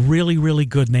BYU was really, really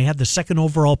good. And they had the 2nd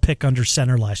overall pick under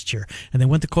center last year. And they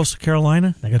went to Coastal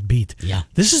Carolina. They got beat. Yeah.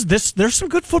 There's some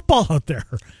good football out there.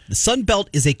 The Sun Belt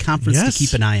is a conference to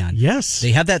keep an eye on. Yes.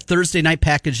 They have that Thursday night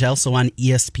package also on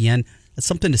ESPN. That's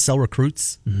something to sell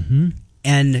recruits. Mm-hmm.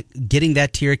 And getting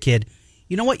that tier kid.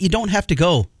 You know what? You don't have to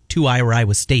go to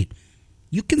Iowa State.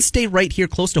 You can stay right here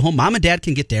close to home. Mom and Dad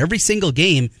can get to every single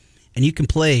game, and you can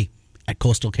play at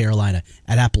Coastal Carolina,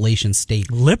 at Appalachian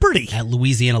State. Liberty. At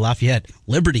Louisiana Lafayette.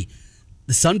 Liberty.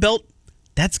 The Sun Belt,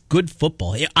 that's good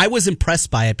football. I was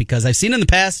impressed by it because I've seen in the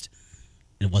past,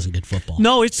 it wasn't good football.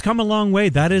 No, it's come a long way.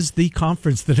 That is the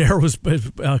conference that was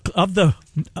of the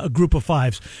group of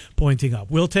 5s pointing up.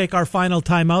 We'll take our final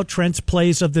timeout. Trent's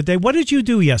plays of the day. What did you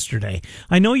do yesterday?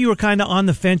 I know you were kind of on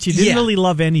the fence. You didn't really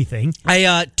love anything.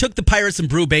 I took the Pirates and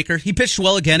Brew Baker. He pitched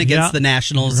well again against the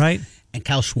Nationals. Right. And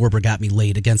Kyle Schwarber got me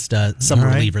late against some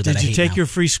reliever that I hate. Did you take now. your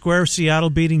free square, Seattle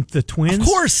beating the Twins? Of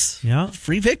course. Yeah.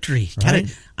 Free victory.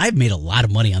 Right. I've made a lot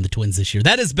of money on the Twins this year.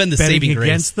 That has been the saving grace.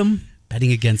 Against them?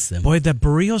 Betting against them. Boy, that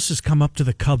Barrios has come up to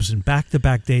the Cubs in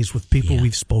back-to-back days with people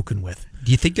we've spoken with.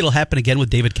 Do you think it'll happen again with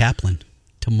David Kaplan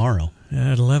tomorrow?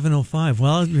 At 11:05.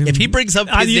 Well, if he brings up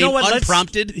his name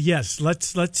unprompted,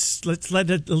 let's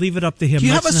leave it up to him. Do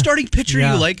you have a starting pitcher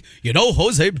you like?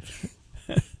 Jose.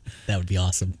 That would be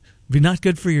awesome. Be not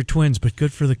good for your Twins, but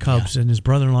good for the Cubs. And his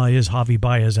brother-in-law is Javi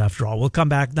Baez, after all. We'll come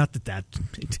back. Not that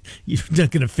you're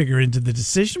not going to figure into the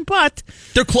decision, but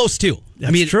they're close too.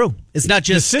 That's true. It's not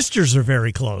just the sisters are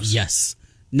very close. Yes,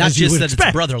 not just that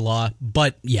it's brother-in-law,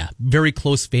 but very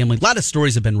close family. A lot of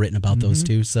stories have been written about those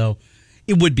two, so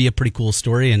it would be a pretty cool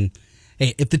story. And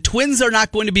hey, if the Twins are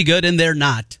not going to be good, and they're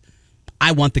not,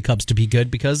 I want the Cubs to be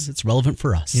good because it's relevant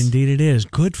for us. Indeed it is.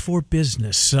 Good for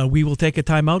business. We will take a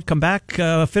timeout, come back,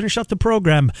 finish up the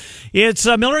program. It's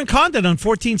Miller and Condon on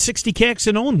 1460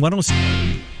 KXNO and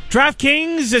 106.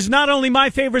 DraftKings is not only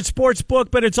my favorite sports book,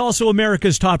 but it's also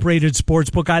America's top-rated sports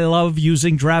book. I love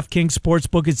using DraftKings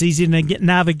Sportsbook. It's easy to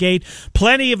navigate,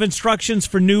 plenty of instructions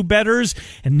for new bettors,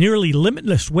 and nearly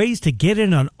limitless ways to get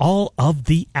in on all of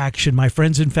the action. My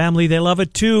friends and family, they love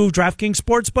it too. DraftKings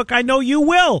Sportsbook, I know you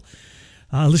will.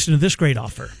 Listen to this great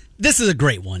offer. This is a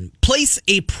great one. Place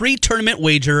a pre-tournament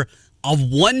wager of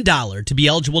 $1 to be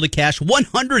eligible to cash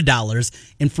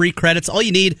 $100 in free credits. All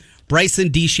you need, Bryson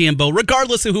DeChambeau,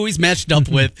 regardless of who he's matched up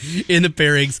with in the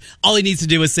pairings, all he needs to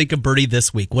do is sink a birdie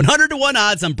this week. 100-1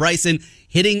 odds on Bryson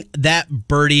hitting that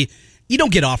birdie. You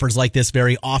don't get offers like this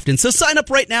very often, so sign up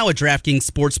right now at DraftKings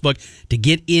Sportsbook to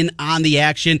get in on the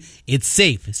action. It's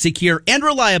safe, secure, and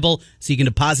reliable, so you can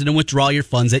deposit and withdraw your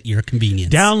funds at your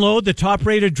convenience. Download the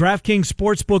top-rated DraftKings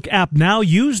Sportsbook app now.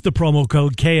 Use the promo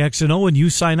code KXNO, and you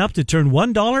sign up to turn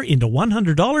 $1 into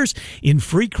 $100 in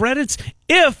free credits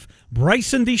if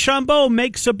Bryson DeChambeau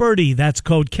makes a birdie. That's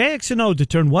code KXNO to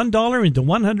turn $1 into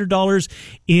 $100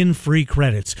 in free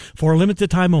credits. For a limited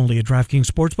time only, a DraftKings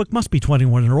Sportsbook must be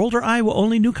 21 or older. Iowa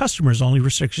only. New customers only.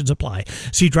 Restrictions apply.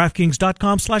 See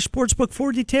DraftKings.com/sportsbook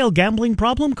for detailed gambling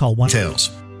problem. Call 1.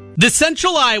 The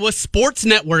Central Iowa Sports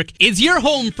Network is your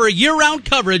home for year-round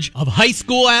coverage of high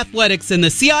school athletics in the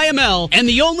CIML and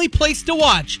the only place to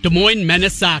watch Des Moines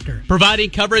Menace Soccer. Providing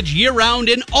coverage year-round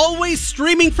and always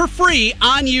streaming for free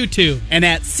on YouTube and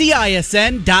at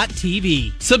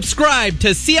CISN.TV. Subscribe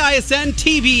to CISN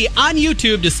TV on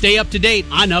YouTube to stay up to date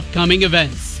on upcoming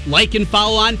events. Like and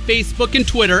follow on Facebook and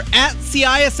Twitter at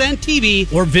CISN TV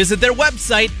or visit their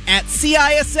website at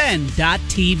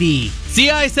CISN.TV.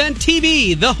 CISN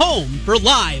TV, the home for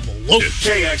live local.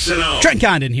 KXNO. Trent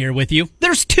Condon here with you.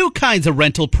 There's two kinds of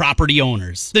rental property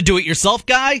owners. The do-it-yourself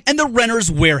guy and the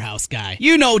renter's warehouse guy.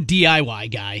 You know,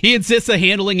 DIY guy. He insists on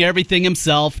handling everything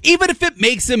himself, even if it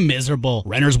makes him miserable.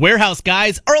 Renter's warehouse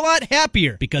guys are a lot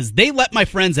happier because they let my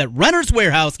friends at Renter's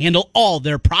Warehouse handle all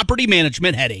their property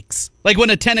management headaches. Like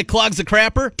when a tenant clogs a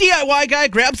crapper, DIY guy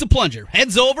grabs a plunger,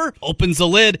 heads over, opens the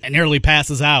lid, and nearly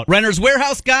passes out. Renter's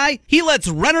Warehouse guy, he lets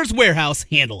Renter's Warehouse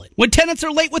handle it. When tenants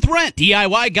are late with rent,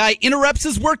 DIY guy interrupts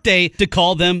his workday to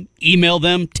call them, email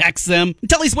them, text them,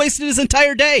 until he's wasted his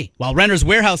entire day. While Renter's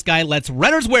Warehouse guy lets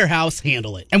Renter's Warehouse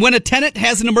handle it. And when a tenant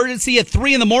has an emergency at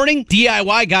 3 a.m,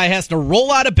 DIY guy has to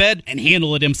roll out of bed and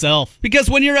handle it himself.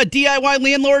 Because when you're a DIY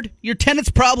landlord, your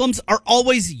tenant's problems are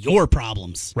always your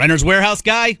problems. Renter's Warehouse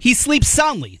guy, he sleeps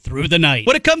soundly through the night.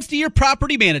 When it comes to your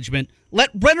property management, let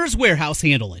Renter's Warehouse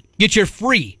handle it. Get your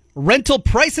free rental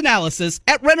price analysis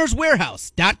at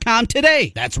renterswarehouse.com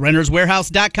today. That's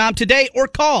renterswarehouse.com today or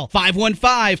call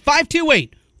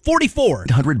 515-528-4400.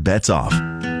 100 bets off.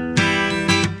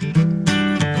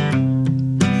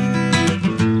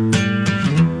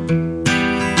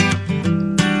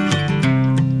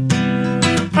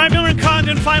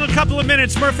 Final couple of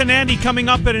minutes. Murph and Andy coming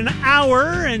up in an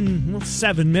hour and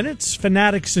 7 minutes.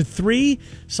 Fanatics at 3.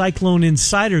 Cyclone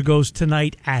Insider goes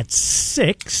tonight at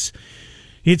 6.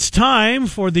 It's time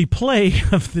for the play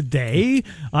of the day.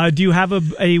 Do you have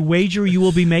a wager you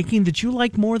will be making that you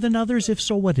like more than others? If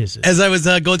so, what is it? As I was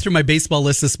going through my baseball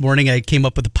list this morning, I came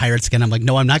up with the Pirates again. I'm like,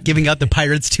 no, I'm not giving out the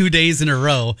Pirates 2 days in a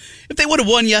row. If they would have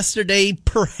won yesterday,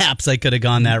 perhaps I could have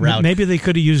gone that route. Maybe they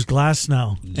could have used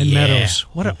Glasnow and Meadows.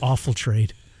 What an awful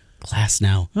trade.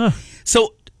 Glasnow.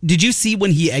 So, did you see when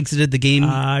he exited the game?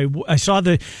 I saw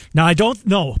the... Now, I don't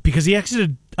know, because he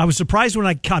exited... I was surprised when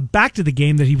I got back to the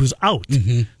game that he was out.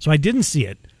 Mm-hmm. So I didn't see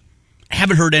it. I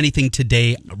haven't heard anything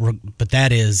today, but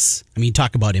that is... I mean,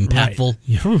 talk about impactful.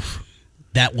 Right.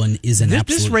 That one is an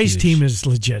absolute This race huge. team is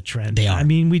legit, Trent. They are. I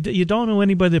mean, you don't know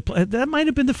anybody... That might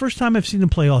have been the first time I've seen them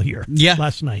play all year. Yeah.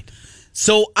 Last night.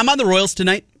 So I'm on the Royals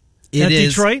tonight. At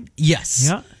Detroit? Yes.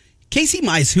 Yeah. Casey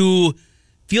Mize, who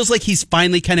feels like he's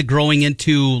finally kind of growing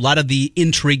into a lot of the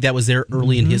intrigue that was there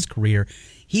early in his career.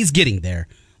 He's getting there.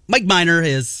 Mike Minor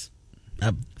is...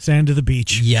 sand to the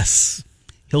beach. Yes.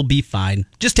 He'll be fine.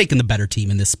 Just taking the better team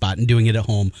in this spot and doing it at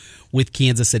home with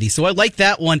Kansas City. So I like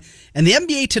that one. And the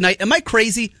NBA tonight, am I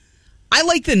crazy? I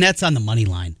like the Nets on the money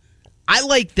line. I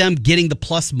like them getting the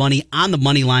plus money on the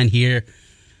money line here.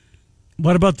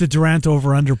 What about the Durant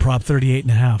over-under prop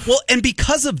 38.5? Well, and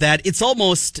because of that, it's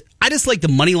almost... I just like the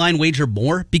money line wager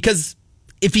more because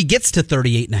if he gets to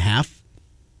 38.5,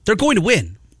 they're going to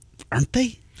win, aren't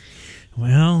they?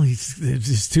 Well,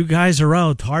 his two guys are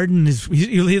out. Harden is...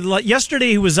 yesterday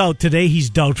he was out. Today he's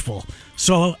doubtful.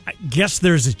 So I guess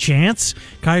there's a chance.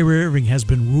 Kyrie Irving has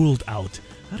been ruled out.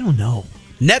 I don't know.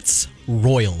 Nets,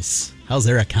 Royals. How's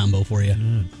there a combo for you?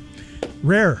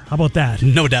 Rare. How about that?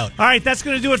 No doubt. All right, that's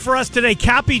going to do it for us today.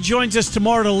 Cappy joins us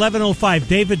tomorrow at 11:05.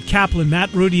 David Kaplan,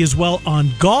 Matt Rudy as well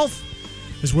on golf,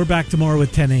 as we're back tomorrow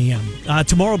at 10 a.m.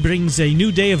 Tomorrow brings a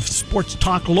new day of sports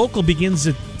talk. Local begins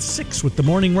at 6 with the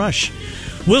Morning Rush.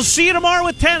 We'll see you tomorrow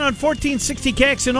at 10 on 1460 KXNO.